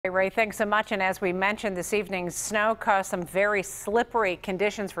Hey, Ray, thanks so much. And as we mentioned, this evening's snow caused some very slippery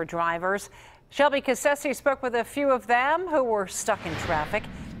conditions for drivers. Shelby Cassesse spoke with a few of them who were stuck in traffic.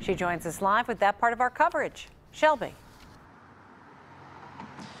 She joins us live with that part of our coverage. Shelby.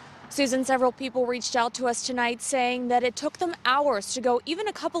 Susan, several people reached out to us tonight saying that it took them hours to go even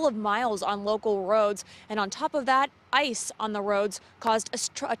a couple of miles on local roads. And on top of that, ice on the roads caused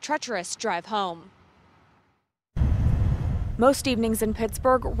a treacherous drive home. Most evenings in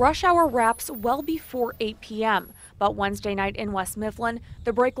Pittsburgh, rush hour wraps well before 8 p.m. But Wednesday night in West Mifflin,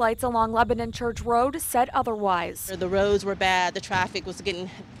 the brake lights along Lebanon Church Road said otherwise. The roads were bad. The traffic was getting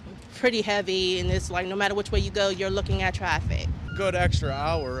pretty heavy, and it's like no matter which way you go, you're looking at traffic. Good extra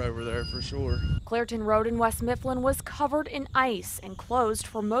hour over there for sure. Clairton Road in West Mifflin was covered in ice and closed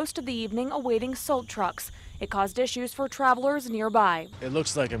for most of the evening awaiting salt trucks. It caused issues for travelers nearby. It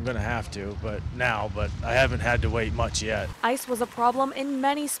looks like I'm going to have to, but I haven't had to wait much yet. Ice was a problem in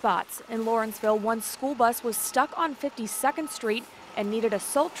many spots. In Lawrenceville, one school bus was stuck on 52nd Street and needed a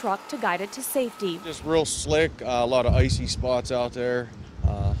salt truck to guide it to safety. Just real slick, a lot of icy spots out there.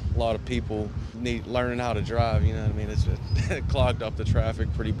 A lot of people need learning how to drive, you know what I mean? It clogged up the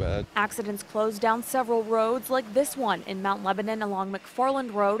traffic pretty bad. Accidents closed down several roads like this one in Mount Lebanon along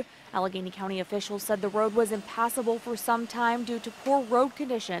McFarland Road. Allegheny County officials said the road was impassable for some time due to poor road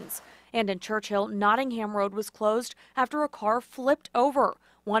conditions. And in Churchill, Nottingham Road was closed after a car flipped over.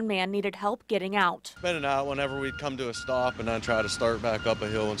 One man needed help getting out. Been and out whenever we'd come to a stop and then try to start back up a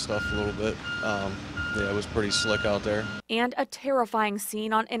hill and stuff a little bit. Yeah, it was pretty slick out there. And a terrifying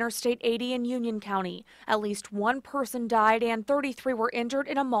scene on Interstate 80 in Union County. At least one person died and 33 were injured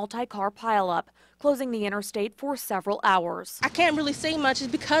in a multi-car pileup, closing the interstate for several hours. I can't really say much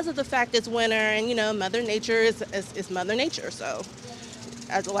because of the fact it's winter, and you know, Mother Nature is Mother Nature. So,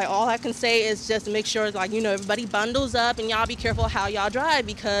 all I can say is just make sure, everybody bundles up and y'all be careful how y'all drive,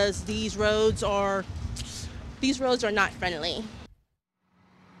 because these roads are not friendly.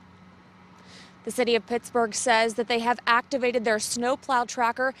 The city of Pittsburgh says that they have activated their snowplow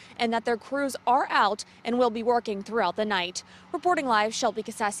tracker and that their crews are out and will be working throughout the night. Reporting live, Shelby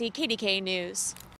Cassesse, KDKA News.